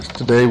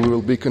Today we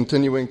will be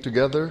continuing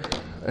together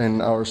in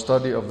our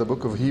study of the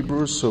book of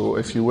Hebrews. So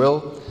if you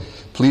will,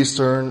 please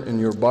turn in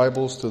your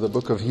Bibles to the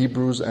book of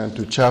Hebrews and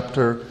to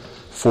chapter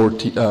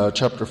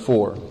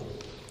 4.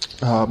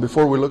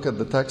 Before we look at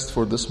the text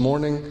for this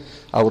morning,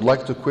 I would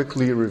like to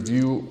quickly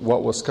review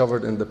what was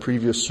covered in the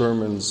previous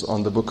sermons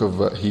on the book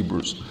of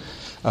Hebrews.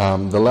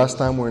 The last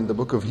time we were in the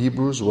book of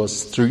Hebrews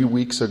was 3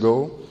 weeks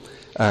ago,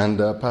 and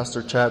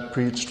Pastor Chad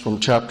preached from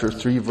chapter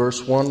 3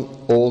 verse 1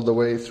 all the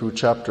way through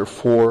chapter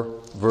 4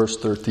 verse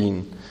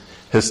 13.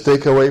 His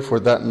takeaway for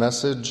that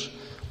message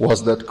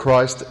was that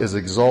Christ is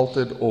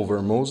exalted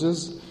over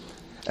Moses,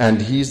 and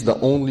he's the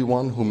only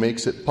one who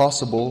makes it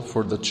possible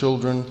for the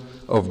children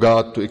of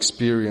God to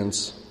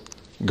experience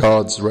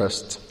God's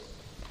rest.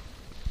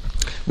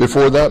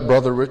 Before that,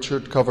 Brother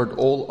Richard covered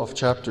all of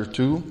chapter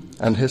 2,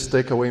 and his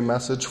takeaway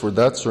message for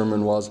that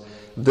sermon was,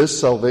 this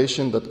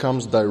salvation that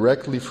comes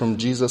directly from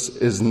Jesus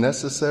is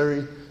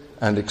necessary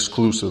and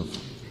exclusive.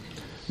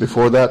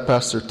 Before that,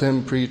 Pastor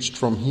Tim preached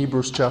from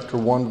Hebrews chapter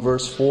 1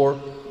 verse 4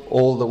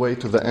 all the way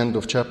to the end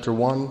of chapter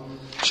 1,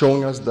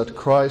 showing us that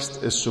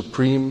Christ is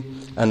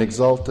supreme and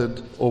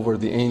exalted over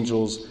the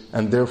angels,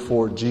 and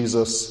therefore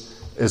Jesus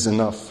is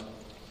enough.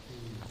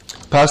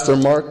 Pastor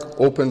Mark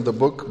opened the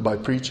book by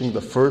preaching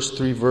the first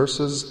 3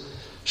 verses,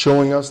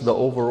 showing us the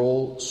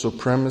overall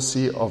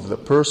supremacy of the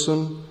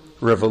person,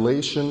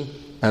 revelation,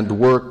 and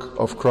work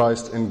of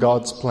Christ in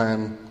God's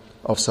plan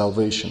of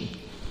salvation.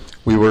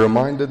 We were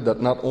reminded that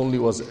not only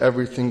was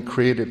everything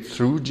created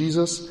through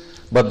Jesus,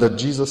 but that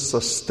Jesus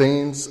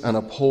sustains and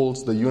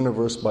upholds the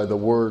universe by the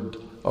word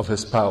of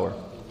his power.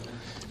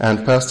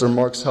 And Pastor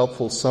Mark's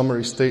helpful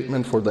summary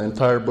statement for the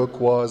entire book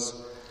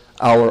was,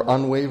 our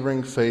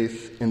unwavering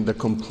faith in the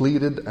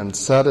completed and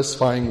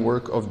satisfying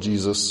work of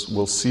Jesus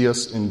will see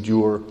us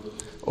endure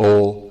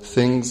all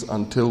things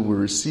until we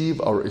receive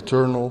our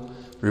eternal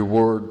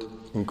reward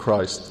in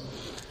Christ.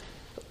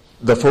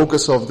 The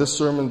focus of this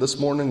sermon this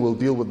morning will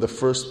deal with the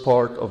first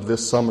part of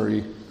this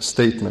summary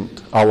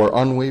statement. Our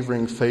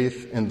unwavering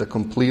faith in the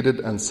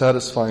completed and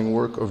satisfying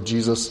work of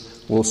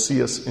Jesus will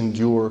see us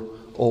endure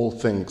all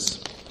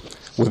things.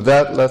 With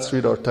that, let's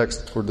read our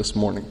text for this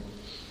morning.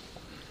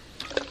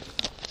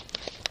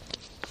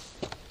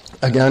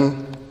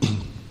 Again,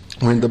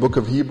 we're in the book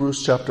of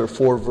Hebrews, chapter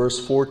 4,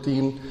 verse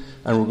 14,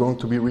 and we're going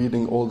to be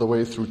reading all the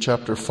way through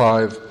chapter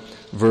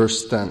 5,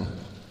 verse 10.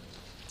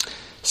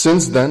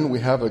 Since then, we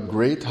have a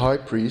great high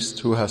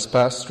priest who has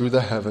passed through the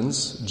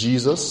heavens,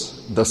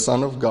 Jesus, the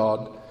Son of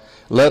God.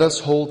 Let us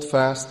hold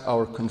fast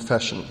our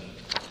confession.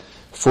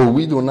 For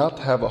we do not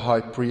have a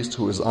high priest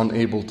who is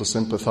unable to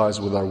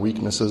sympathize with our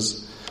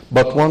weaknesses,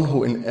 but one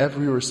who in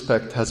every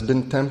respect has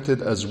been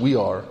tempted as we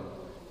are,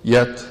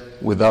 yet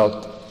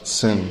without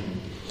sin.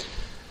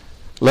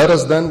 Let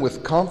us then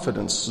with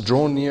confidence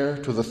draw near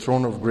to the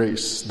throne of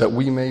grace, that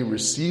we may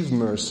receive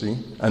mercy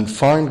and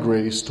find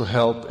grace to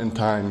help in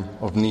time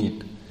of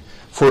need.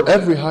 For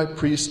every high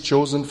priest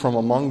chosen from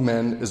among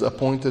men is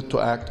appointed to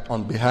act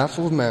on behalf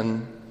of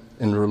men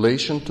in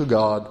relation to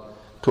God,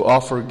 to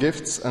offer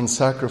gifts and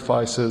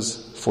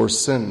sacrifices for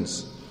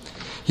sins.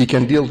 He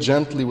can deal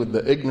gently with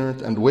the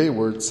ignorant and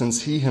wayward,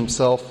 since he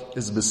himself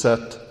is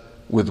beset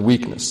with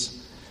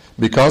weakness.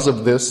 Because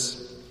of this,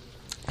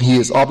 he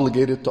is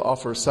obligated to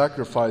offer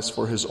sacrifice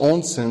for his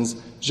own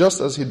sins, just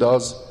as he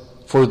does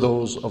for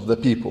those of the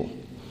people.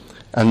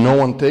 And no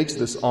one takes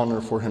this honor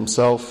for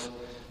himself,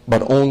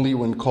 but only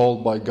when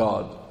called by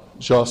God,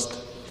 just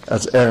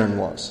as Aaron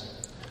was.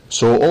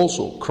 So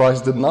also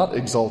Christ did not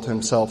exalt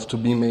himself to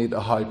be made a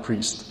high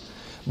priest,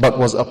 but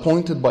was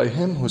appointed by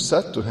him who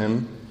said to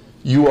him,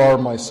 you are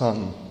my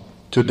son,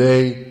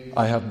 today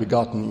I have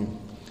begotten you.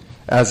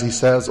 As he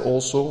says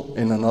also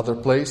in another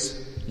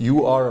place,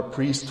 you are a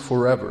priest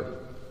forever,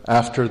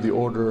 after the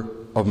order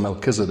of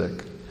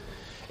Melchizedek.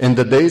 In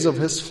the days of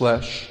his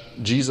flesh,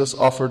 Jesus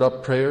offered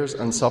up prayers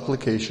and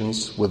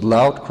supplications with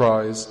loud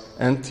cries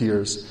and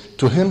tears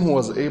to him who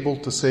was able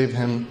to save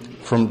him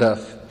from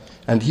death,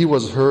 and he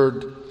was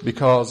heard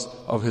because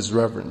of his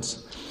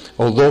reverence.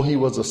 Although he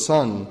was a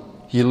son,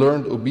 he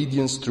learned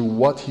obedience through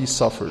what he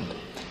suffered,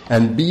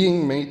 and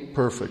being made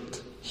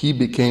perfect, he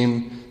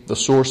became the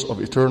source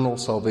of eternal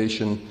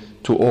salvation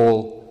to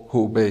all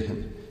who obey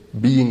him,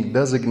 being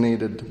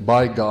designated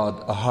by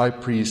God a high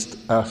priest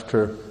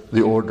after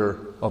the order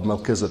of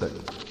Melchizedek.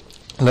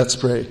 Let's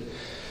pray.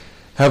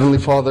 Heavenly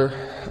Father,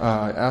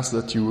 I ask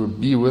that you will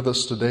be with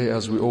us today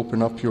as we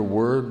open up your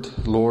word.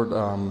 Lord,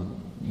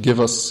 give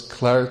us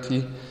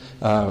clarity.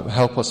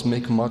 Help us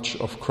make much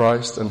of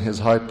Christ and his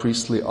high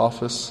priestly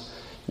office,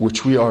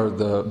 which we are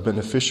the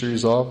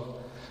beneficiaries of.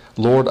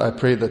 Lord, I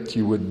pray that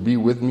you would be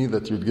with me,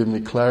 that you'd give me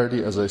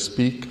clarity as I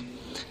speak,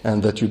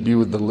 and that you'd be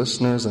with the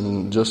listeners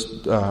and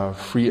just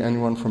free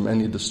anyone from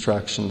any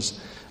distractions.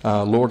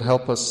 Lord,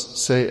 help us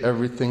say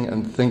everything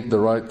and think the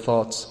right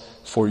thoughts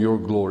for your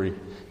glory.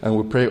 And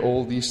we pray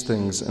all these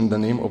things in the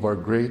name of our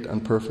great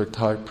and perfect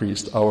high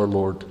priest, our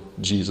Lord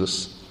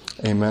Jesus.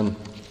 Amen.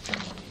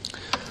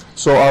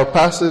 So our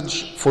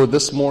passage for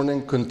this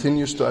morning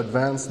continues to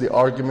advance the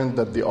argument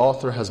that the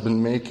author has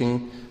been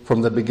making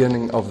from the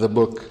beginning of the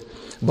book.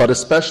 but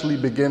especially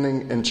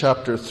beginning in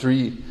chapter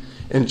 3.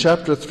 In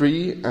chapter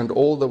 3 and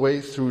all the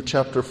way through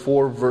chapter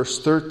 4,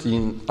 verse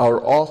 13,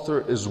 our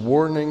author is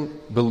warning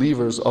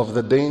believers of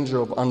the danger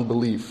of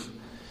unbelief.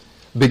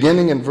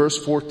 Beginning in verse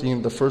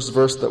 14, the first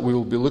verse that we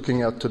will be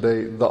looking at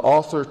today, the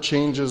author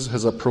changes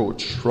his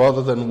approach.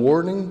 Rather than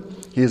warning,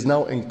 he is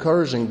now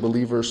encouraging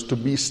believers to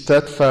be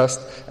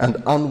steadfast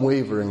and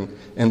unwavering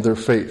in their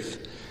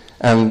faith.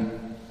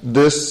 And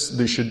this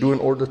they should do in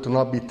order to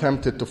not be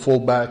tempted to fall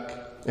back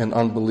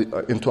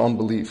into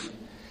unbelief.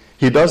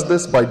 He does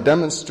this by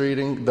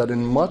demonstrating that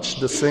in much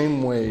the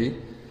same way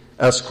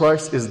as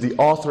Christ is the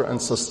author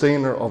and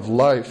sustainer of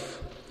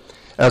life,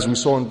 as we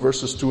saw in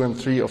verses 2 and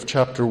 3 of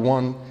chapter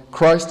 1,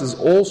 Christ is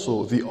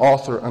also the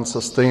author and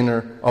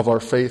sustainer of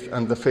our faith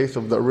and the faith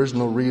of the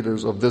original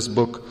readers of this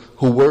book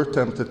who were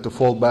tempted to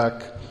fall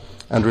back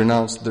and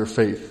renounce their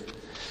faith.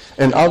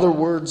 In other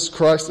words,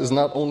 Christ is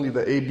not only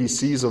the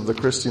ABCs of the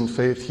Christian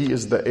faith, He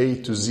is the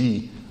A to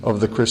Z of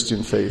the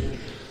Christian faith.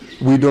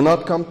 We do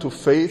not come to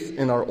faith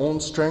in our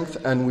own strength,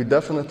 and we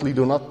definitely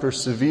do not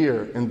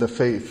persevere in the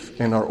faith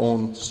in our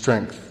own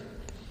strength.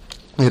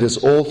 It is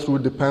all through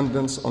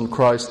dependence on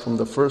Christ from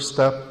the first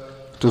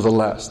step to the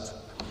last.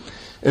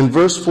 In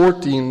verse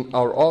 14,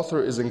 our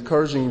author is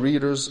encouraging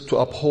readers to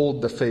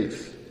uphold the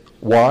faith.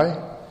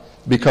 Why?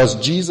 Because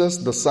Jesus,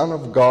 the Son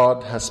of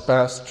God, has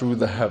passed through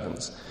the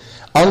heavens.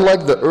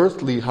 Unlike the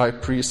earthly high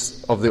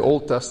priests of the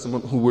Old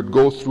Testament who would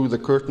go through the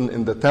curtain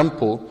in the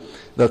temple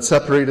that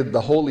separated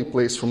the holy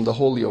place from the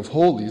Holy of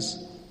Holies,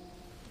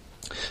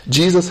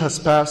 Jesus has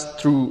passed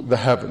through the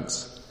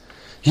heavens.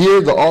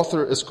 Here the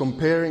author is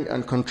comparing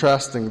and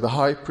contrasting the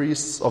high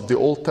priests of the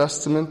Old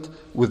Testament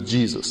with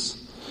Jesus.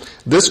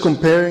 This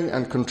comparing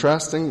and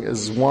contrasting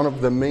is one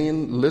of the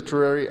main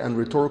literary and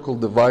rhetorical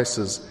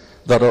devices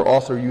that our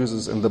author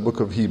uses in the book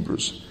of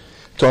Hebrews.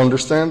 To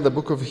understand the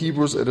book of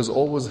Hebrews, it is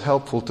always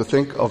helpful to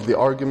think of the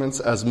arguments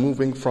as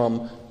moving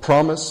from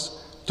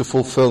promise to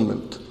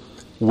fulfillment,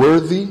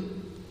 worthy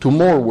to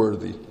more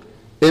worthy,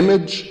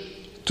 image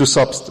to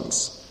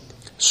substance.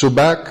 So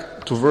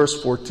back to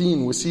verse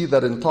 14, we see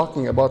that in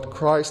talking about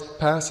Christ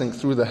passing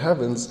through the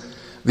heavens,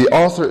 the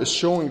author is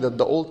showing that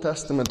the Old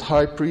Testament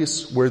high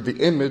priests were the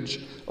image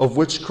of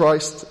which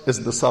Christ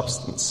is the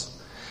substance.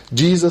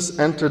 Jesus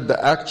entered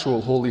the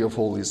actual Holy of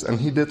Holies, and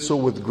He did so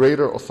with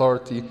greater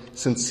authority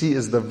since He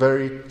is the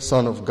very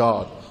Son of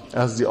God,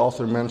 as the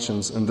author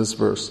mentions in this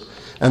verse.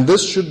 And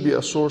this should be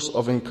a source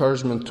of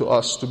encouragement to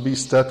us to be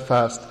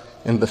steadfast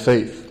in the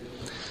faith.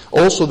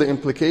 Also, the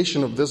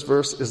implication of this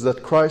verse is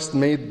that Christ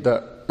made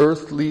the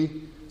earthly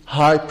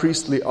high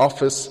priestly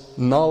office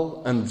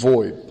null and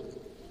void.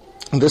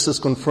 This is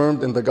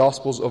confirmed in the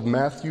Gospels of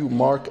Matthew,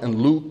 Mark,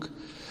 and Luke,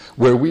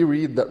 where we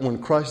read that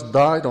when Christ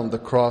died on the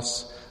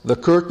cross, the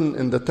curtain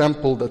in the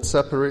temple that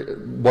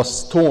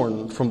was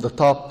torn from the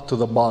top to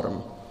the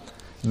bottom.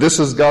 This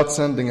is God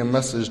sending a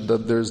message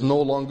that there is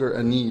no longer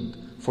a need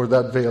for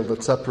that veil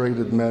that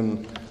separated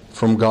men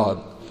from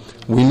God.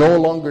 We no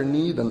longer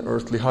need an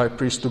earthly high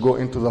priest to go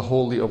into the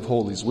Holy of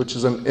Holies, which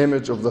is an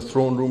image of the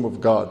throne room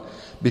of God,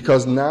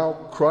 because now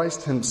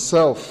Christ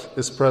Himself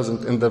is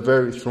present in the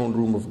very throne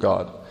room of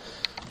God.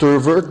 To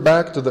revert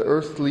back to the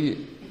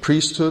earthly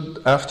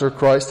priesthood after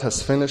Christ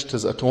has finished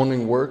His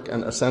atoning work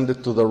and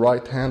ascended to the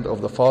right hand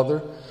of the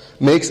Father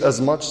makes as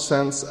much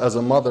sense as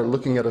a mother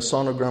looking at a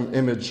sonogram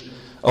image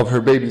of her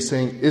baby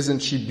saying, "Isn't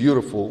she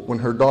beautiful?" when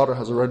her daughter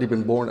has already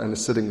been born and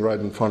is sitting right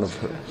in front of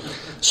her.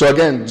 So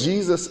again,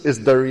 Jesus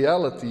is the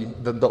reality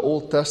that the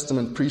Old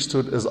Testament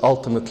priesthood is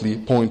ultimately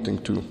pointing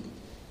to.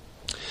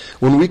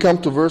 When we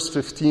come to verse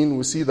 15,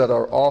 we see that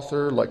our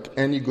author, like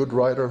any good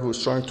writer who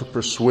is trying to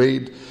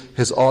persuade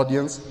his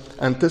audience,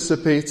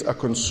 anticipates a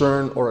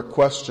concern or a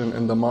question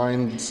in the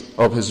minds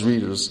of his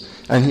readers,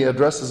 and he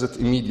addresses it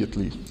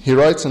immediately. He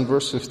writes in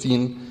verse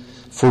 15,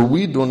 "For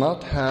we do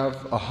not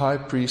have a high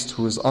priest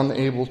who is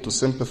unable to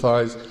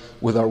sympathize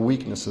with our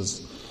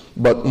weaknesses,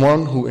 but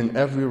one who in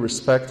every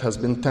respect has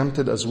been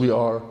tempted as we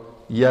are,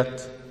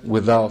 yet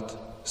without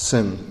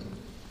sin."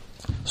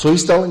 So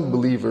he's telling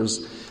believers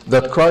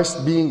that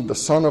Christ being the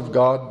Son of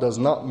God does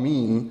not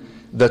mean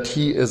that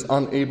He is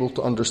unable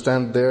to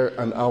understand their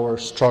and our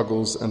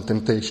struggles and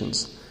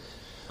temptations.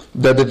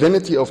 The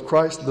divinity of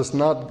Christ does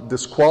not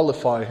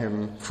disqualify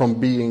Him from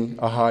being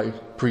a high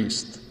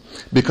priest,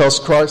 because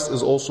Christ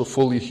is also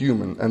fully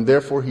human, and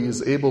therefore He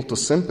is able to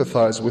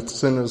sympathize with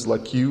sinners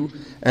like you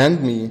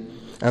and me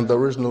and the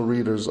original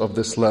readers of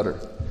this letter.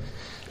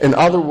 In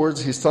other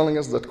words, he's telling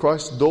us that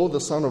Christ, though the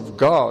Son of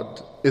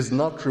God, is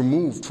not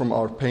removed from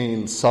our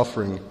pain,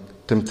 suffering,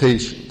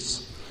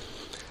 temptations.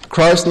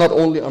 Christ not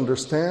only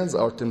understands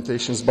our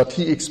temptations, but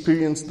He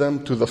experienced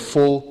them to the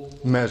full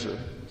measure.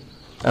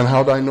 And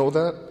how do I know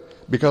that?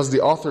 Because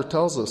the author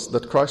tells us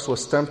that Christ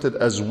was tempted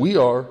as we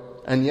are,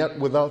 and yet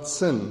without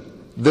sin.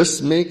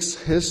 This makes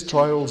His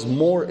trials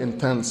more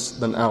intense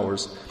than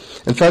ours.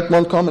 In fact,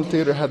 one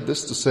commentator had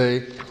this to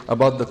say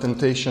about the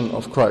temptation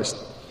of Christ.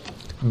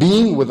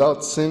 Being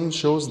without sin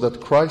shows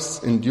that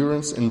Christ's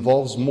endurance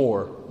involves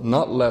more,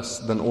 not less,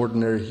 than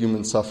ordinary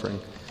human suffering.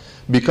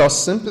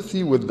 because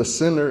sympathy with the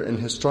sinner in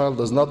his trial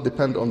does not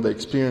depend on the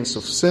experience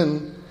of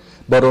sin,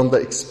 but on the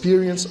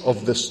experience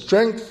of the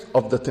strength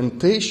of the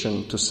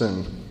temptation to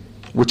sin,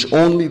 which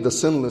only the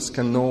sinless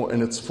can know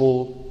in its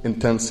full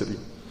intensity.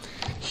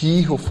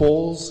 He who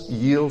falls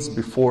yields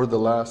before the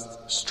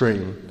last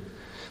strain.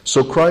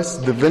 So Christ's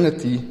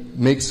divinity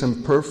makes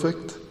him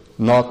perfect,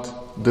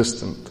 not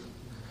distant.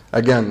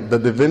 Again, the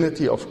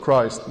divinity of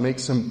Christ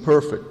makes him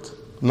perfect,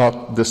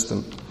 not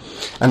distant.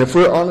 And if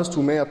we're honest,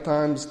 we may at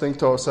times think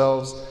to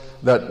ourselves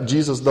that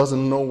Jesus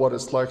doesn't know what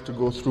it's like to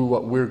go through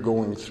what we're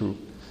going through.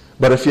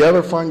 But if you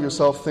ever find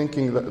yourself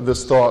thinking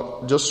this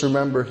thought, just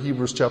remember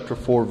Hebrews chapter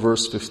 4,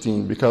 verse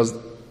 15, because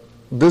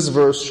this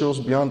verse shows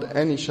beyond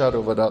any shadow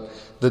of a doubt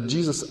that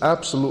Jesus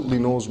absolutely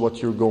knows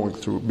what you're going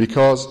through,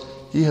 because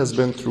he has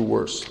been through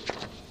worse.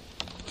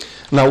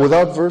 Now,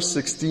 without verse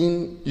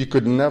 16, you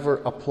could never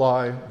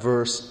apply without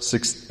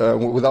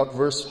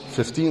verse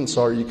 15,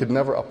 you could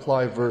never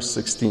apply verse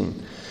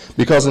 16.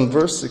 Because in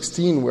verse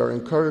 16, we are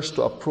encouraged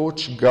to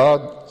approach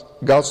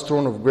God's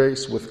throne of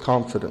grace with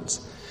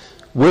confidence.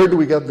 Where do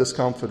we get this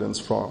confidence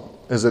from?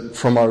 Is it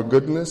from our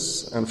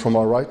goodness and from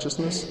our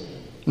righteousness?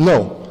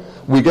 No.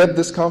 We get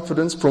this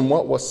confidence from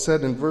what was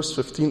said in verse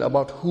 15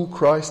 about who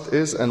Christ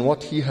is and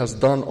what he has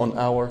done on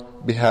our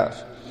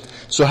behalf.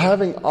 So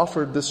having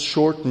offered this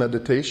short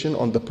meditation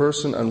on the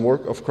person and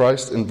work of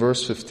Christ in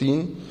verse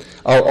 15,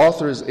 our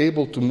author is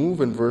able to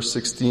move in verse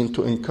 16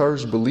 to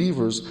encourage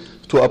believers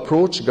to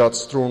approach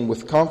God's throne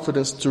with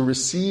confidence to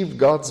receive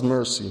God's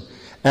mercy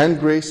and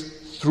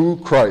grace through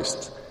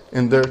Christ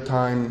in their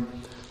time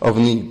of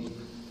need.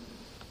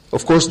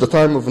 Of course, the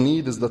time of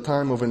need is the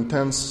time of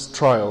intense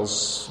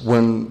trials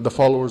when the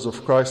followers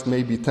of Christ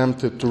may be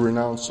tempted to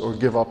renounce or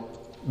give up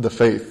the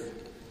faith.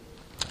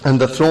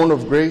 And the throne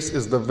of grace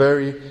is the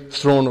very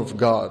throne of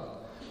God,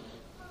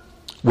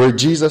 where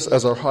Jesus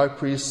as our high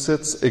priest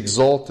sits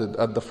exalted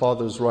at the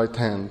Father's right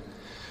hand.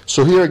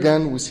 So here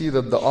again we see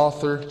that the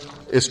author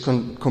is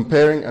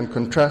comparing and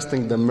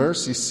contrasting the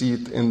mercy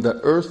seat in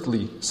the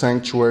earthly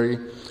sanctuary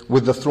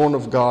with the throne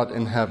of God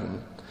in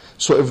heaven.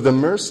 So if the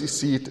mercy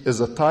seat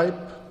is a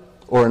type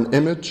or an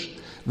image,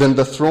 then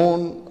the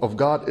throne of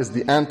God is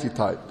the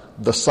antitype,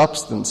 the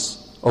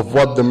substance of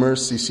what the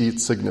mercy seat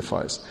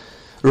signifies.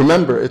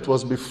 Remember, it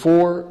was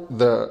before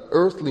the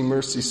earthly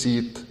mercy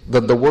seat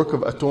that the work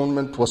of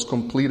atonement was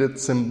completed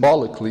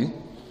symbolically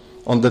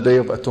on the Day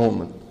of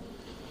Atonement.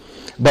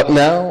 But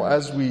now,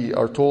 as we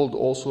are told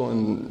also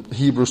in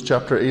Hebrews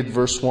chapter 8,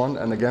 verse 1,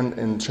 and again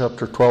in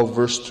chapter 12,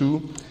 verse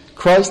 2,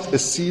 Christ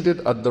is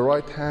seated at the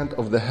right hand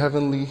of the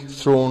heavenly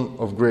throne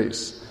of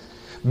grace.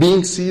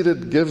 Being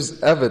seated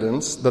gives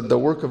evidence that the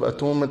work of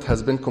atonement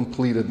has been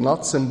completed,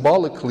 not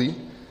symbolically,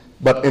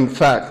 but in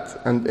fact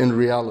and in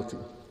reality.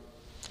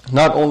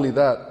 Not only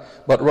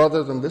that, but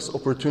rather than this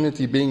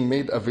opportunity being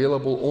made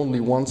available only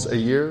once a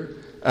year,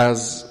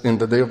 as in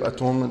the Day of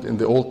Atonement in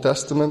the Old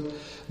Testament, now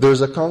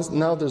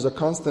there's a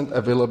constant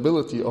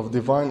availability of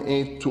divine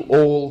aid to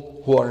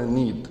all who are in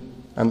need,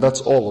 and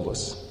that's all of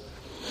us.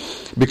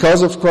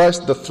 Because of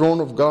Christ, the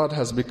throne of God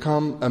has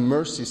become a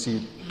mercy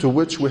seat to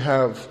which we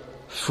have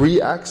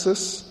free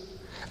access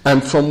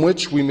and from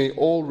which we may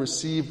all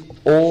receive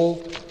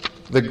all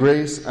the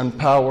grace and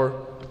power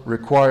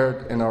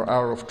required in our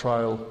hour of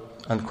trial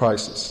and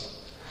crisis.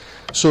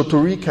 So to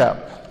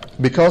recap,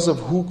 because of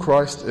who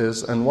Christ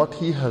is and what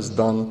he has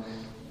done,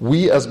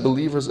 we as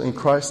believers in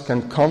Christ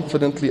can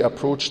confidently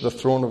approach the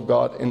throne of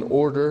God in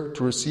order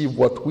to receive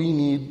what we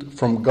need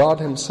from God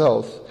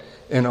himself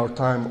in our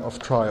time of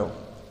trial.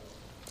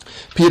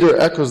 Peter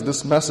echoes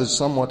this message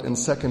somewhat in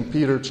 2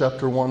 Peter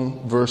chapter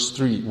 1, verse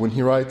 3, when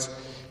he writes,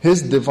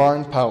 "His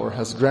divine power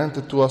has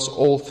granted to us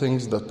all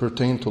things that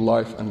pertain to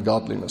life and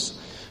godliness,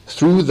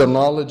 through the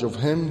knowledge of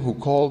him who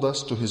called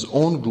us to his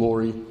own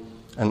glory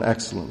and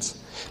excellence."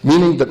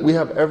 Meaning that we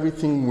have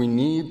everything we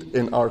need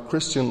in our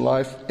Christian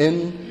life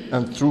in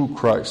and through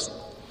Christ.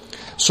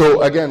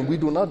 So again, we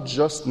do not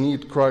just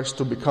need Christ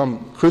to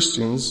become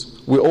Christians,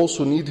 we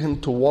also need him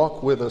to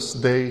walk with us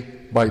day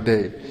by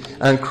day.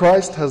 And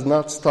Christ has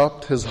not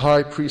stopped his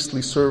high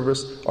priestly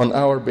service on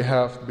our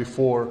behalf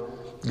before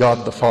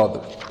God the Father.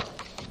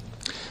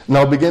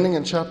 Now, beginning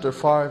in chapter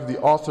 5,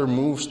 the author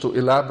moves to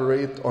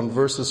elaborate on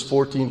verses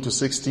 14 to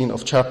 16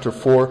 of chapter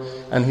 4,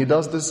 and he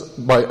does this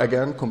by,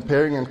 again,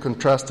 comparing and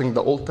contrasting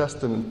the Old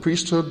Testament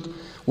priesthood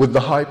with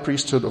the high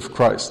priesthood of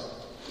Christ.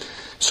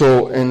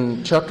 So,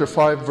 in chapter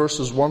 5,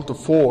 verses 1 to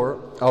 4,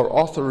 our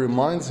author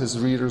reminds his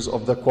readers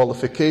of the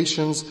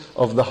qualifications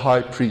of the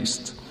high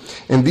priest.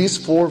 In these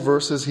 4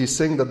 verses, he's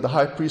saying that the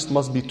high priest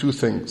must be 2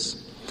 things.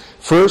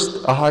 First,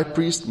 a high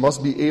priest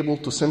must be able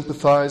to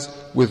sympathize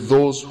with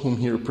those whom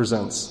he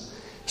represents.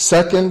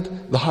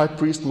 Second, the high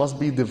priest must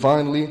be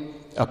divinely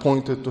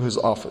appointed to his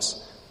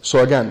office. So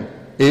again,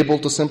 able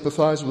to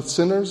sympathize with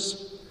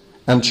sinners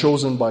and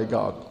chosen by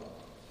God.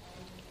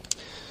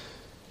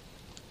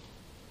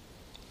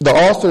 The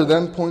author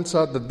then points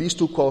out that these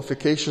 2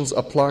 qualifications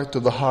apply to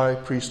the high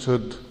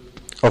priesthood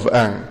of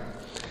Aaron.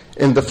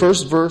 In the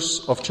first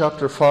verse of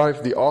chapter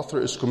 5, the author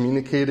is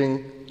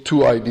communicating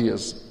two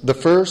ideas. The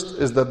first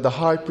is that the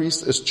high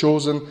priest is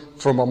chosen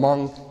from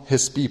among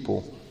his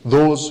people,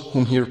 those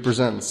whom he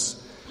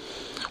represents,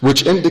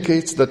 which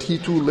indicates that he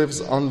too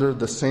lives under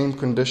the same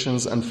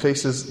conditions and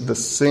faces the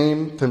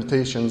same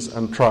temptations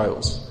and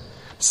trials.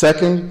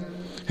 Second,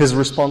 his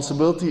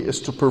responsibility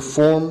is to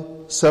perform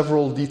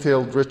several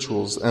detailed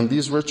rituals, and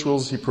these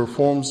rituals he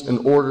performs in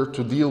order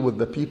to deal with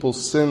the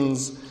people's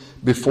sins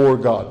before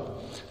God.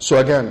 So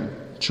again,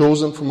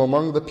 chosen from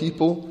among the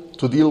people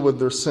to deal with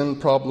their sin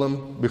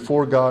problem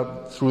before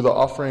God through the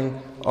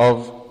offering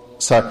of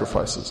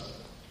sacrifices.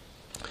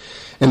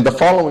 In the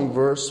following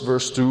verse,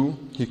 verse 2,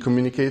 he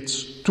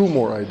communicates two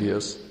more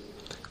ideas.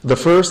 The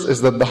first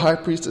is that the high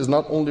priest is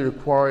not only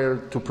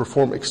required to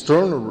perform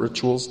external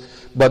rituals,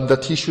 but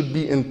that he should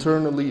be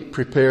internally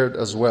prepared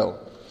as well.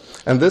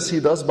 And this he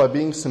does by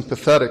being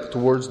sympathetic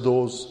towards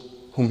those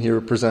whom he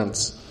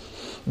represents.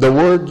 The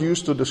word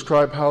used to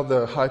describe how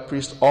the high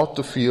priest ought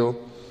to feel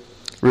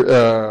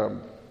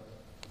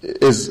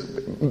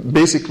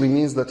basically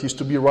means that he's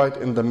to be right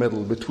in the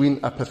middle, between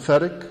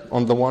apathetic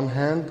on the one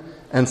hand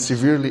and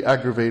severely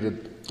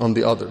aggravated on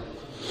the other.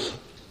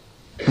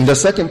 And the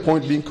second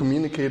point being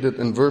communicated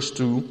in verse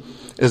 2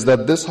 is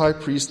that this high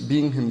priest,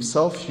 being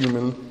himself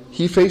human,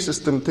 he faces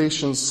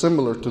temptations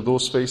similar to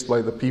those faced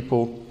by the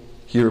people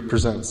he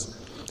represents.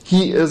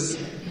 He is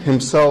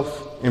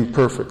himself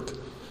imperfect,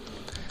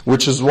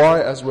 which is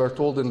why, as we are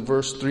told in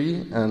verse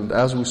 3, and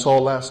as we saw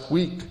last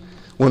week,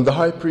 when the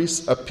high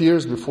priest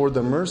appears before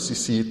the mercy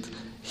seat,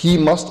 he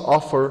must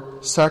offer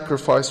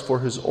sacrifice for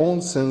his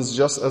own sins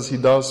just as he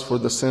does for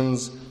the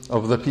sins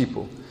of the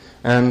people.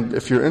 And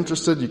if you're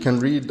interested, you can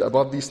read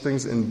about these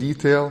things in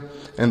detail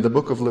in the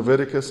book of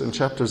Leviticus in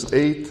chapters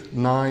 8,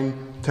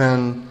 9,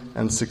 10,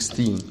 and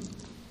 16.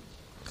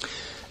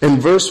 In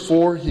verse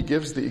 4, he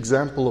gives the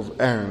example of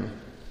Aaron,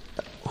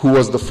 who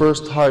was the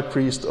first high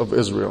priest of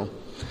Israel.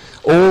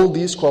 All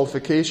these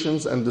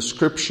qualifications and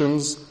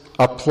descriptions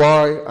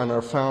apply and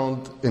are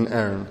found in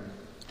Aaron.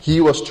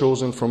 He was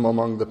chosen from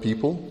among the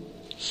people.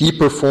 He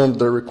performed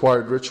the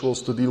required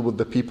rituals to deal with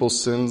the people's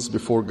sins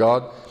before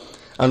God.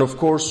 And of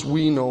course,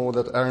 we know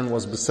that Aaron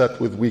was beset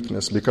with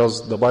weakness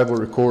because the Bible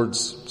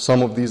records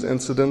some of these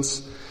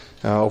incidents,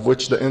 of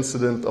which the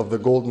incident of the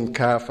golden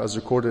calf, as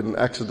recorded in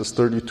Exodus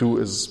 32,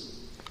 is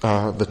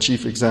the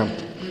chief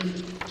example.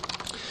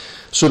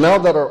 So now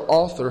that our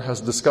author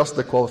has discussed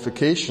the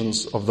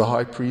qualifications of the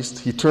high priest,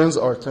 he turns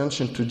our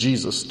attention to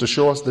Jesus to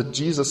show us that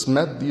Jesus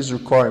met these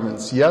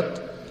requirements,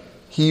 yet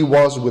he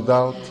was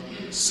without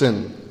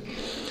sin.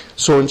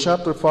 So in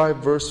chapter 5,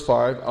 verse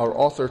 5, our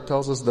author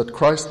tells us that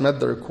Christ met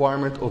the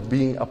requirement of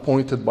being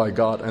appointed by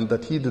God and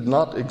that he did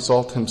not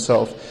exalt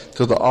himself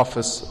to the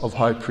office of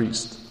high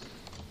priest.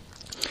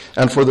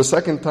 And for the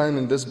second time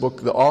in this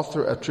book, the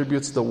author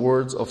attributes the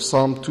words of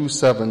Psalm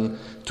 2:7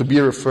 to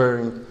be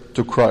referring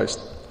to Christ.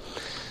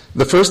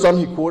 The first time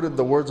he quoted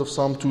the words of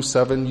Psalm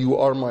 2:7, "You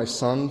are my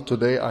son,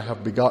 today I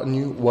have begotten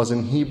you," was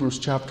in Hebrews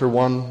chapter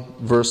 1,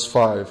 verse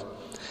 5.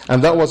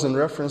 And that was in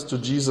reference to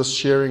Jesus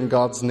sharing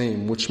God's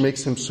name, which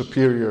makes him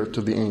superior to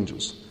the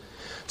angels.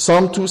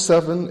 Psalm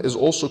 2:7 is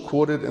also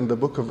quoted in the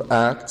book of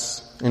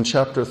Acts in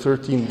chapter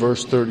 13,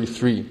 verse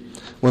 33,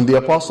 when the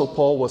Apostle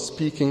Paul was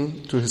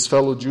speaking to his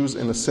fellow Jews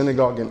in a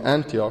synagogue in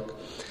Antioch,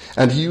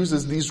 and he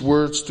uses these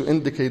words to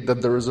indicate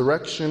that the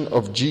resurrection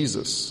of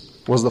Jesus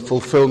was the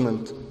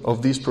fulfillment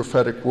of these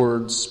prophetic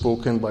words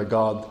spoken by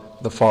God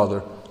the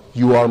Father.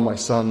 "You are my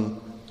son,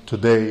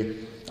 today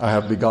I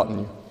have begotten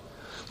you."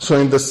 So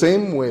in the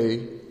same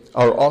way,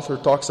 our author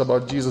talks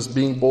about Jesus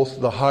being both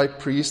the high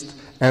priest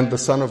and the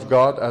Son of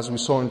God, as we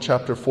saw in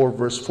chapter 4,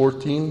 verse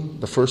 14,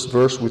 the first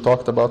verse we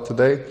talked about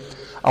today.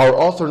 Our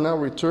author now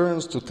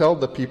returns to tell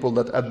the people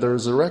that at the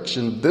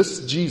resurrection,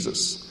 this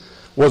Jesus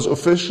was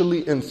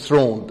officially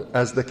enthroned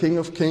as the King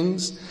of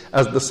Kings,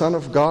 as the Son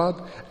of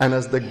God, and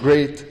as the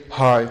great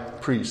high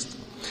priest.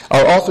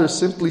 Our author is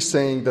simply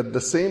saying that the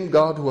same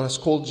God who has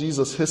called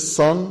Jesus his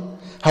son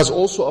has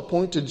also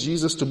appointed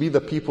Jesus to be the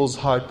people's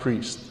high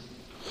priest.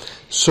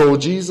 So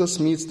Jesus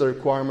meets the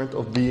requirement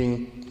of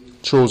being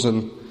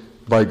chosen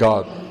by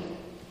God.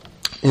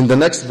 In the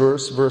next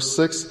verse, verse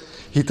 6,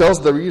 he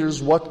tells the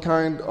readers what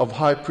kind of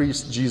high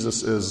priest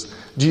Jesus is.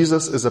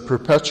 Jesus is a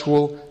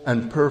perpetual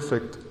and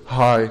perfect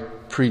high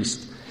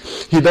priest.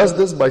 He does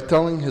this by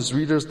telling his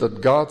readers that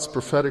God's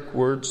prophetic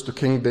words to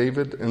King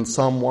David in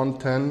Psalm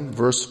 110,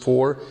 verse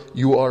 4,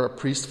 "You are a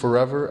priest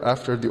forever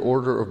after the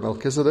order of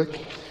Melchizedek,"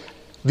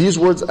 these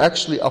words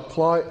actually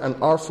apply and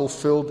are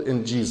fulfilled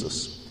in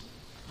Jesus.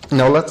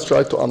 Now let's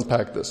try to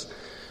unpack this.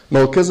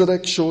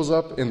 Melchizedek shows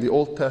up in the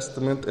Old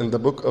Testament in the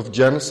book of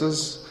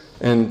Genesis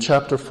in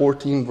chapter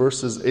 14,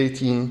 verses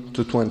 18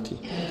 to 20.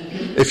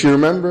 If you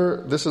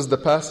remember, this is the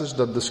passage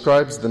that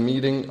describes the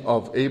meeting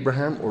of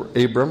Abraham, or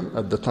Abram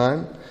at the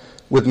time,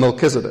 with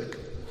Melchizedek.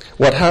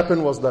 What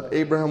happened was that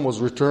Abraham was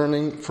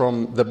returning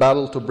from the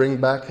battle to bring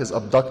back his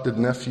abducted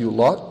nephew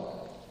Lot,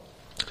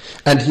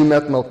 and he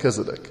met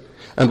Melchizedek.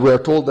 And we are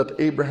told that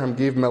Abraham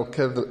gave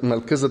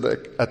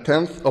Melchizedek a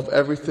tenth of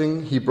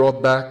everything he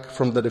brought back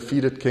from the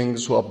defeated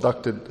kings who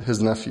abducted his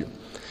nephew.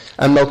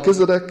 And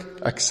Melchizedek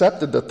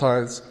accepted the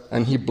tithes,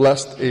 and he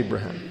blessed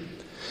Abraham.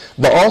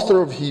 The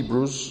author of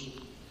Hebrews,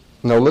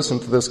 now listen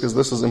to this because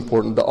this is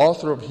important. The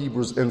author of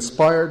Hebrews,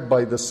 inspired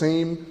by the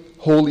same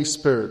Holy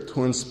Spirit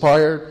who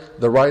inspired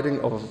the writing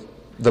of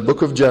the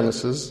book of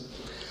Genesis,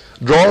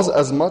 draws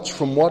as much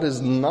from what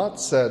is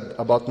not said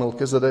about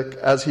Melchizedek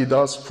as he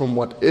does from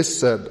what is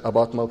said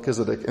about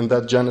Melchizedek in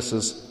that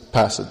Genesis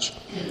passage.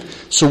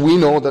 So we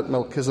know that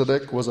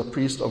Melchizedek was a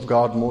priest of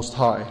God Most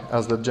High,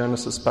 as the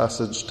Genesis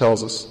passage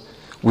tells us.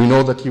 We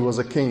know that he was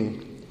a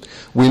king.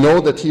 We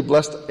know that he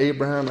blessed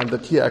Abraham and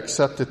that he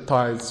accepted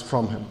tithes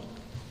from him.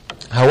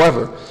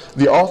 However,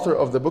 the author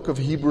of the book of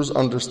Hebrews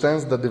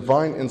understands the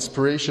divine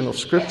inspiration of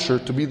Scripture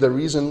to be the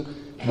reason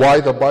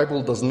why the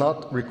Bible does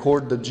not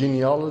record the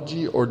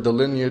genealogy or the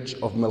lineage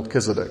of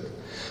Melchizedek.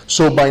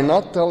 So by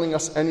not telling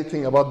us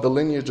anything about the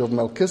lineage of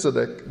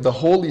Melchizedek, the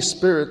Holy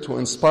Spirit who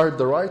inspired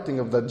the writing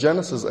of that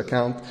Genesis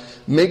account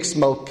makes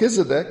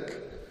Melchizedek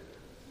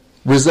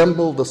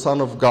resemble the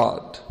Son of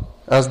God,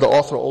 as the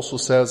author also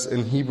says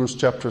in Hebrews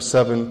chapter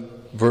 7,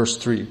 verse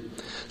 3.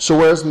 So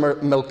whereas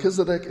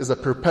Melchizedek is a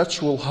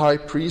perpetual high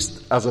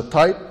priest as a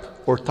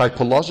type or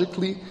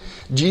typologically,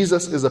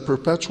 Jesus is a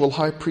perpetual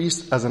high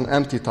priest as an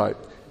antitype,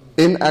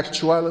 in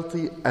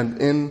actuality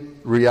and in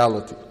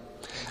reality.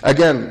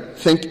 Again,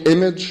 think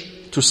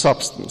image to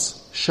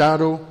substance,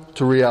 shadow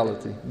to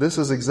reality. This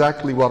is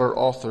exactly what our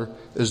author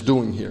is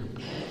doing here.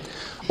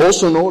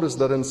 Also notice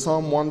that in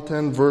Psalm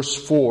 110 verse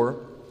 4,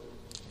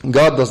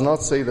 God does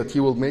not say that he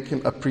will make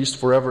him a priest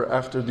forever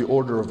after the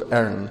order of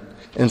Aaron.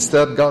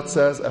 Instead, God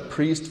says a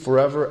priest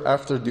forever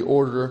after the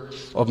order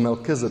of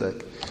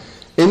Melchizedek,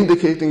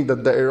 indicating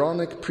that the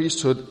Aaronic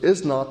priesthood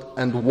is not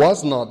and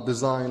was not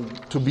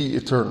designed to be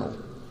eternal,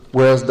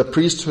 whereas the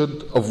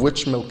priesthood of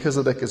which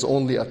Melchizedek is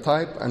only a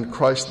type and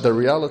Christ the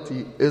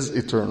reality is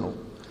eternal.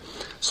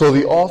 So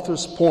the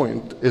author's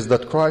point is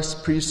that Christ's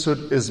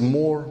priesthood is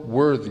more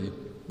worthy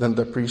than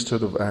the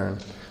priesthood of Aaron,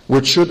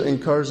 which should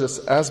encourage us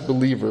as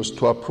believers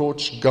to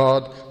approach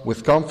God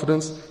with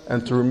confidence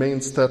and to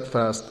remain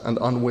steadfast and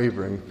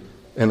unwavering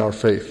in our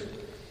faith.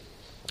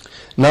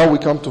 Now we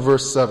come to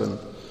verse 7,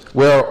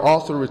 where our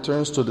author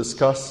returns to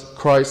discuss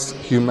Christ's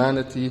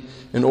humanity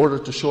in order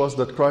to show us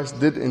that Christ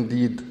did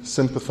indeed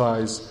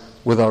sympathize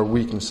with our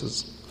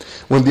weaknesses.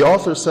 When the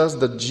author says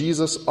that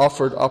Jesus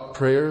offered up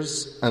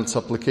prayers and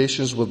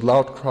supplications with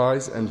loud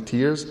cries and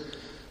tears,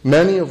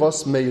 many of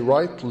us may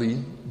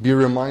rightly be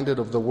reminded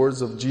of the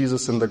words of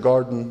Jesus in the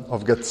Garden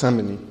of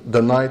Gethsemane,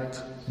 the night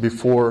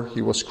before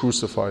he was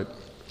crucified.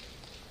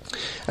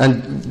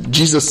 And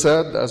Jesus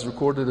said, as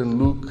recorded in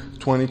Luke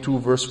 22,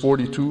 verse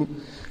 42,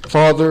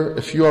 "Father,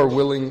 if you are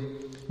willing,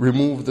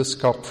 remove this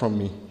cup from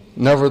me.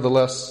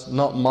 Nevertheless,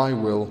 not my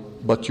will,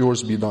 but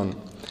yours be done."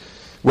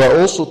 We are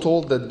also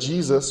told that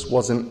Jesus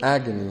was in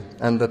agony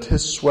and that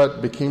his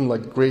sweat became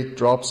like great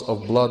drops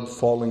of blood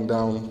falling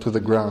down to the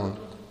ground.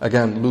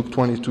 Again, Luke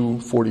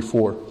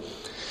 22:44.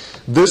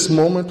 This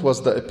moment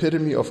was the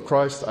epitome of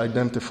Christ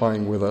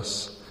identifying with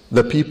us,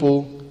 the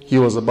people he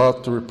was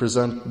about to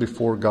represent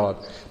before God,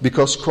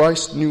 because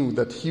Christ knew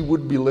that he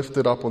would be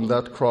lifted up on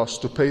that cross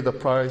to pay the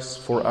price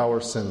for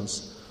our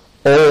sins,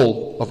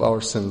 all of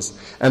our sins,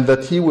 and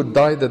that he would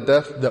die the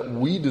death that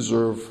we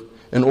deserve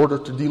in order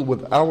to deal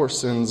with our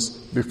sins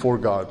before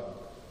God.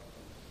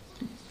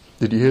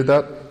 Did you hear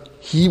that?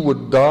 He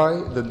would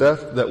die the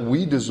death that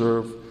we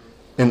deserve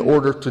in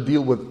order to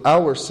deal with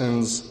our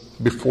sins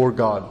before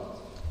God.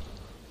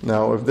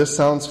 Now, if this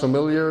sounds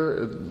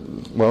familiar,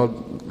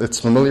 well, it's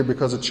familiar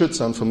because it should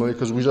sound familiar,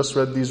 because we just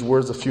read these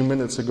words a few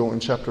minutes ago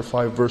in chapter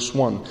 5, verse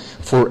 1.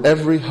 "For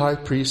every high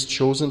priest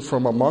chosen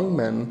from among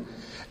men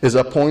is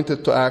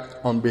appointed to act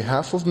on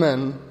behalf of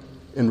men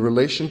in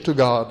relation to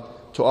God,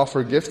 to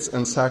offer gifts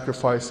and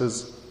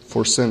sacrifices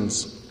for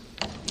sins."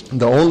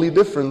 The only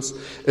difference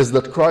is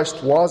that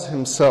Christ was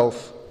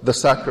himself the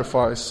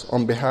sacrifice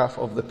on behalf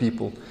of the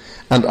people.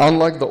 And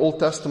unlike the Old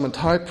Testament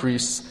high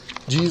priests,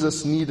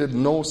 Jesus needed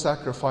no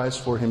sacrifice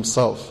for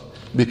himself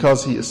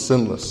because he is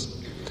sinless.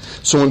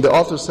 So when the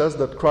author says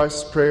that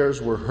Christ's prayers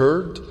were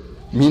heard,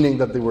 meaning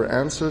that they were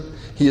answered,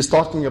 he is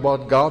talking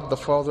about God the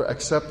Father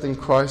accepting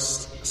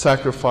Christ's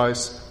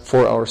sacrifice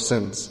for our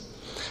sins.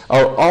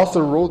 Our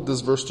author wrote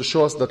this verse to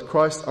show us that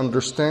Christ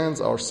understands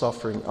our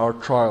suffering, our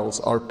trials,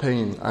 our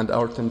pain, and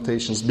our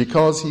temptations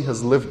because he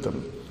has lived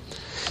them.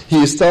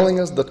 He is telling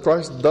us that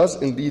Christ does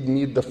indeed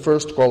need the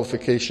first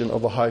qualification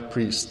of a high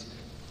priest,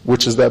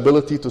 which is the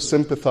ability to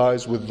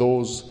sympathize with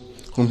those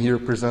whom he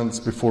represents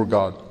before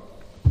God.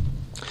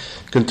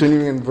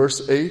 Continuing in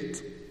verse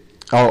 8,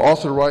 our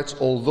author writes,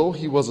 "Although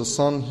he was a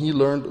son, he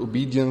learned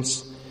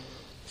obedience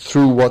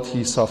through what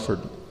he suffered."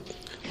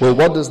 Well,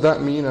 what does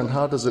that mean and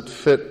how does it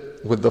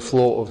fit with the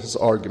flow of his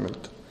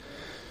argument?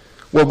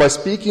 Well, by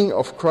speaking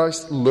of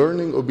Christ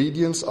learning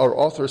obedience, our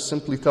author is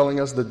simply telling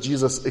us that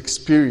Jesus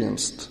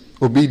experienced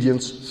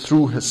obedience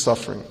through his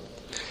suffering.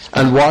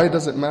 And why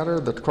does it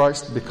matter that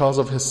Christ, because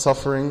of his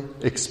suffering,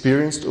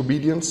 experienced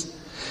obedience?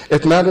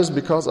 It matters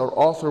because our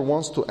author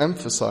wants to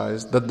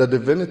emphasize that the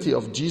divinity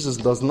of Jesus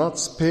does not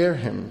spare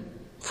him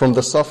from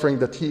the suffering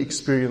that he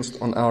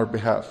experienced on our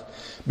behalf,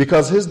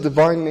 because his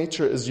divine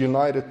nature is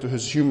united to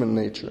his human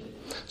nature.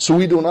 So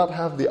we do not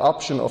have the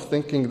option of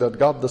thinking that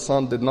God the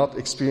Son did not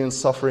experience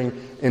suffering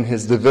in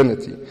his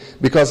divinity,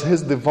 because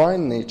his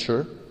divine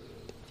nature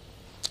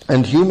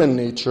and human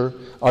nature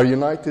are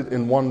united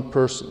in one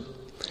person.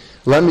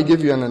 Let me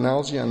give you an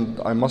analogy,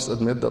 and I must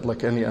admit that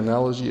like any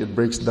analogy, it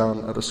breaks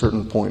down at a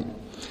certain point.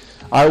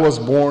 I was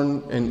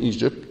born in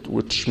Egypt,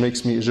 which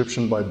makes me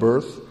Egyptian by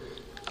birth.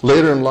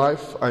 Later in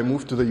life, I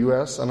moved to the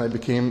U.S. and I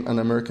became an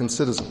American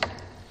citizen.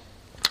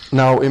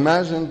 Now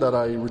imagine that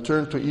I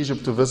returned to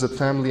Egypt to visit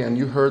family and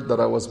you heard that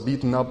I was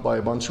beaten up by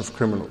a bunch of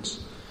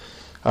criminals.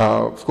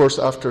 Of course,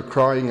 after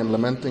crying and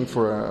lamenting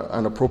for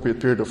an appropriate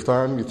period of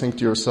time, you think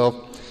to yourself,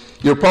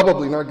 you're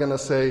probably not going to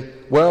say,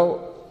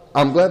 well,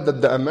 I'm glad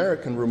that the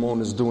American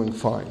Ramon is doing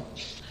fine,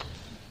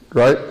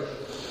 right?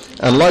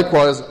 And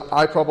likewise,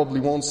 I probably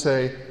won't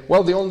say,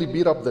 well, they only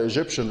beat up the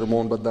Egyptian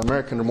Ramon, but the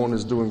American Ramon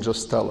is doing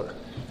just stellar,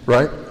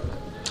 right?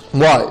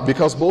 Why?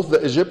 Because both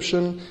the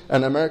Egyptian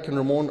and American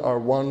Ramon are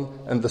one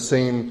and the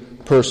same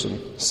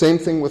person. Same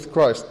thing with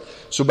Christ.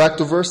 So back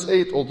to verse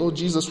 8, although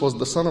Jesus was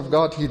the Son of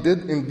God, he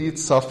did indeed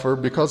suffer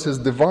because his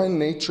divine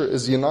nature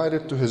is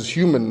united to his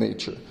human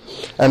nature.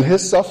 And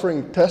his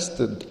suffering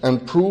tested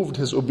and proved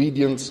his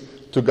obedience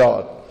to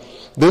God.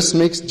 This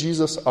makes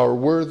Jesus our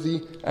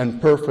worthy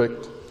and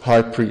perfect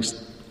high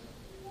priest.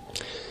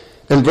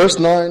 In verse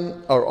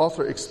 9, our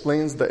author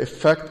explains the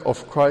effect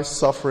of Christ's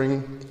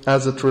suffering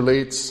as it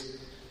relates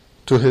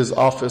to his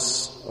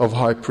office of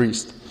high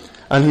priest.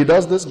 And he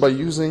does this by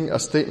using a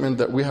statement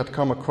that we had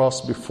come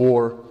across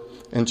before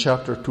in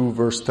chapter 2,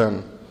 verse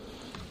 10.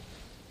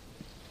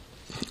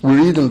 We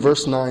read in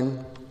verse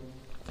 9,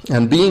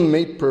 "And being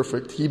made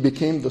perfect, he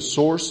became the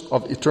source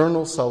of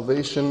eternal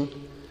salvation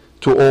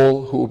to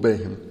all who obey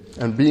him."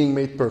 And being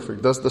made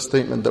perfect, that's the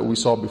statement that we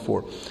saw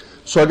before.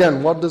 So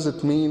again, what does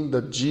it mean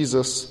that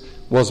Jesus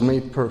was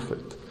made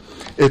perfect?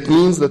 It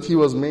means that he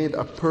was made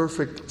a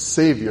perfect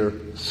Savior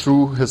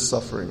through his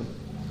suffering.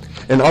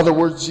 In other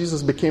words,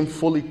 Jesus became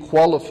fully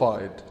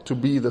qualified to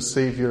be the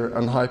Savior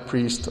and High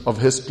Priest of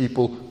his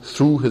people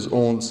through his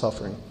own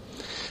suffering.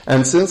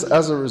 And since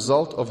as a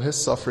result of his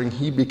suffering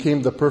he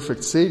became the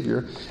perfect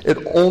Savior, it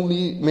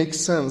only makes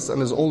sense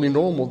and is only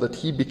normal that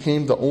he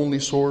became the only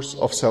source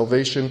of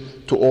salvation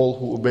to all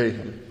who obey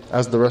him,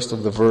 as the rest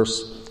of the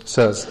verse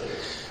says.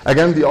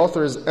 Again, the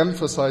author is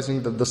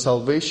emphasizing that the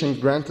salvation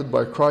granted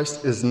by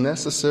Christ is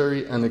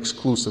necessary and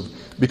exclusive,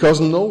 because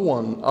no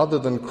one other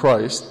than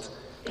Christ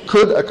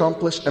could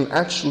accomplish and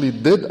actually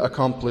did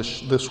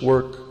accomplish this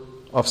work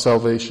of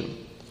salvation.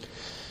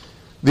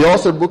 The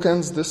author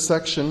bookends this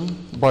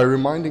section by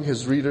reminding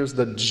his readers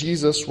that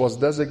Jesus was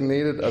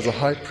designated as a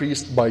high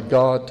priest by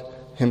God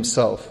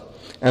himself,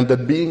 and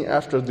that being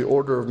after the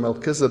order of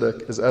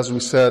Melchizedek is, as we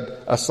said,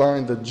 a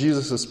sign that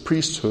Jesus'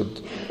 priesthood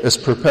is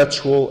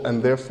perpetual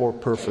and therefore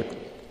perfect.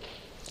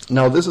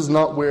 Now, this is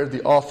not where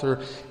the author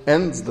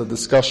ends the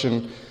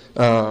discussion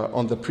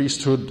on the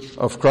priesthood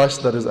of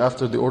Christ that is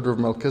after the order of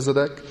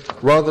Melchizedek.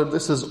 Rather,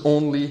 this is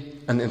only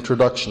an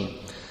introduction.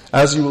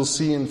 As you will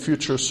see in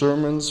future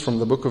sermons from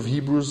the book of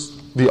Hebrews,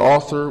 the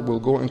author will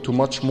go into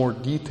much more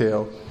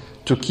detail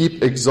to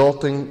keep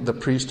exalting the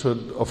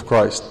priesthood of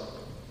Christ.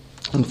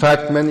 In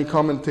fact, many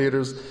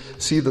commentators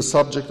see the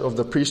subject of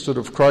the priesthood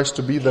of Christ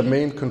to be the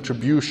main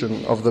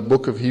contribution of the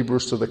book of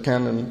Hebrews to the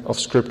canon of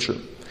Scripture.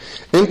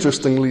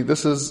 Interestingly,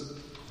 this is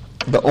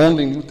the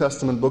only New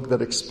Testament book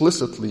that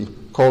explicitly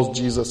calls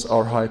Jesus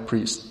our high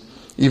priest,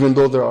 even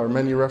though there are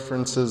many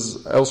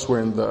references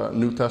elsewhere in the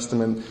New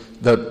Testament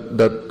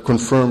that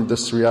confirm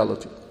this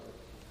reality.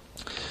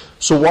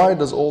 So why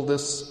does all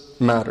this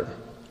matter?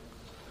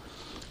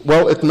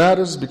 Well, it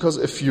matters because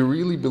if you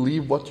really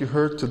believe what you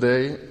heard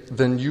today,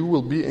 then you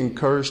will be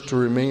encouraged to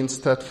remain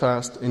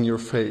steadfast in your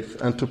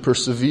faith and to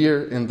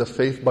persevere in the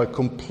faith by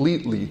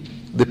completely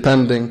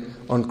depending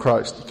on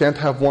Christ. You can't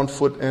have one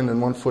foot in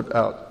and one foot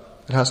out.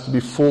 It has to be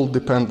full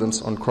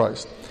dependence on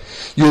Christ.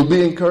 You'll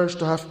be encouraged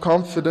to have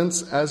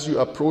confidence as you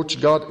approach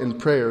God in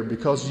prayer,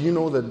 because you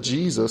know that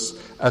Jesus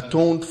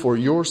atoned for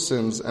your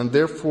sins and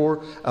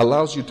therefore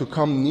allows you to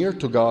come near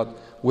to God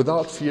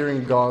without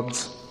fearing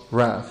God's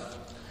wrath.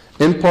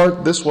 In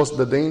part, this was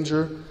the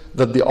danger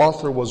that the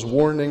author was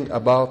warning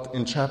about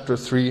in chapter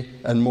 3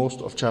 and most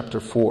of chapter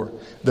 4.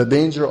 The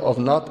danger of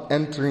not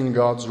entering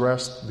God's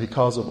rest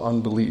because of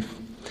unbelief.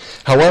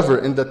 However,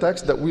 in the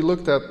text that we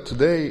looked at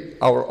today,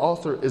 our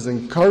author is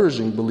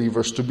encouraging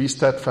believers to be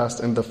steadfast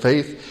in the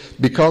faith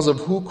because of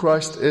who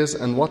Christ is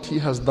and what he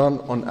has done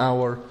on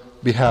our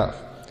behalf.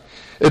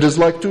 It is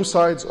like two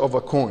sides of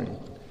a coin.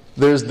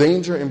 There is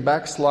danger in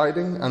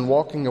backsliding and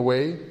walking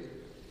away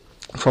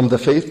from the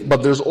faith,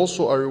 but there's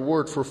also a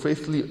reward for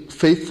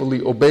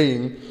faithfully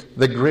obeying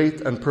the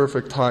great and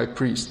perfect high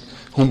priest,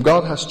 whom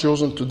God has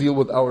chosen to deal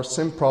with our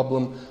sin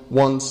problem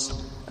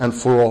once and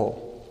for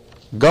all.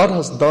 God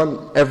has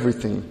done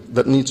everything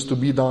that needs to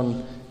be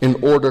done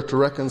in order to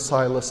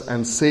reconcile us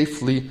and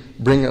safely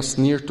bring us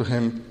near to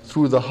him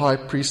through the high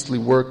priestly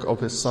work of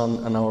his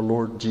Son and our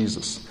Lord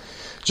Jesus.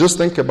 Just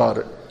think about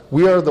it.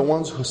 we are the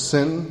ones who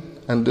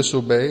sin and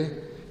disobey,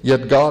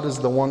 yet God is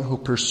the one who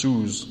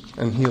pursues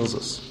and heals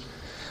us.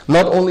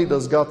 Not only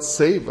does God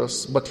save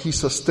us, but He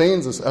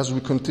sustains us as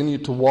we continue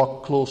to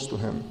walk close to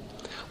Him.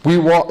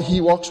 He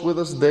walks with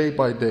us day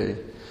by day.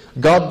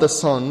 God the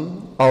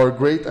Son, our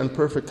great and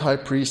perfect high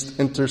priest,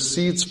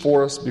 intercedes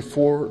for us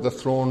before the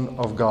throne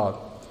of God.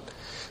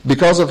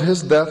 Because of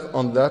His death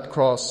on that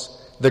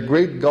cross, the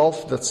great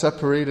gulf that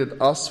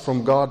separated us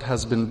from God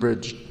has been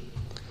bridged.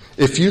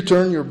 If you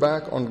turn your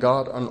back on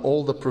God and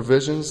all the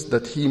provisions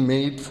that He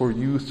made for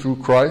you through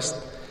Christ,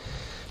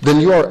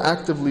 then you are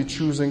actively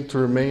choosing to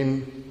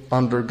remain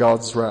under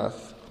God's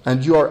wrath,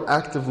 and you are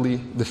actively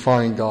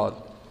defying God.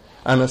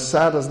 And as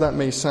sad as that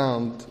may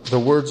sound, the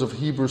words of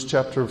Hebrews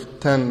chapter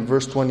 10,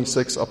 verse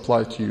 26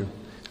 apply to you.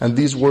 And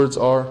these words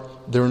are,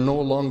 there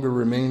no longer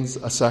remains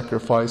a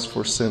sacrifice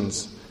for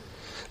sins.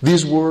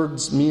 These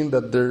words mean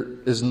that there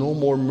is no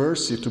more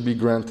mercy to be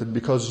granted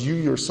because you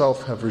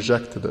yourself have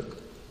rejected it.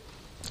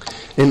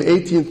 In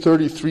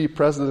 1833,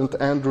 President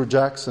Andrew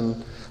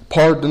Jackson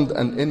pardoned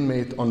an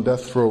inmate on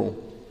death row.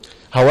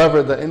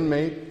 However, the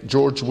inmate,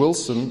 George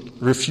Wilson,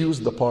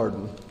 refused the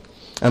pardon,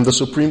 and the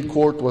Supreme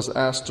Court was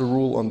asked to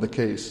rule on the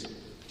case.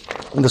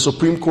 And the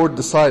Supreme Court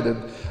decided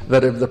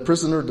that if the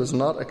prisoner does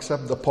not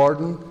accept the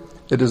pardon,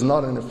 it is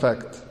not in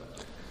effect.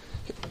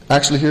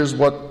 Actually, here's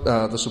what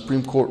the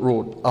Supreme Court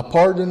wrote. A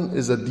pardon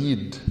is a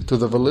deed to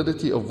the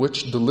validity of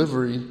which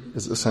delivery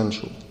is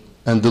essential,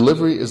 and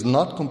delivery is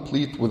not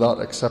complete without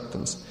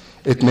acceptance.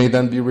 It may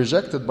then be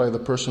rejected by the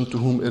person to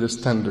whom it is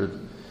tendered.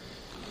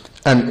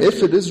 And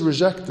if it is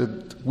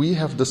rejected, we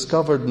have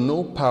discovered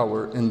no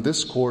power in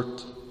this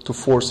court to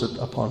force it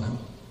upon him.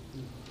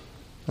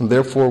 And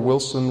therefore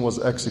Wilson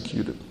was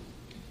executed.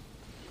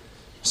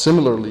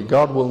 Similarly,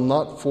 God will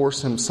not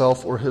force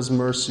Himself or His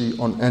mercy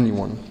on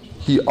anyone.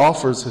 He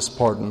offers His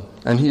pardon,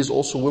 and He is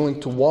also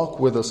willing to walk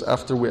with us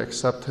after we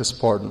accept His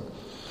pardon.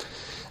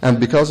 And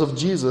because of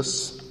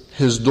Jesus,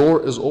 His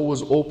door is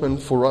always open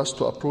for us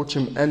to approach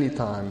Him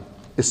anytime,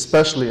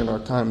 especially in our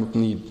time of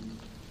need.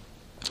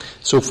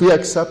 So if we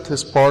accept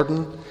His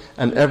pardon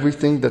and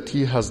everything that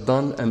He has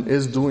done and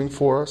is doing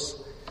for us,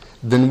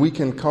 then we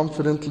can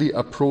confidently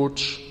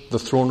approach the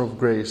throne of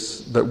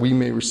grace that we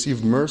may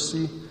receive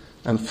mercy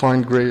and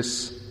find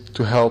grace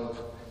to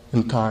help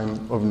in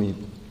time of need.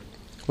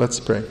 Let's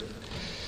pray.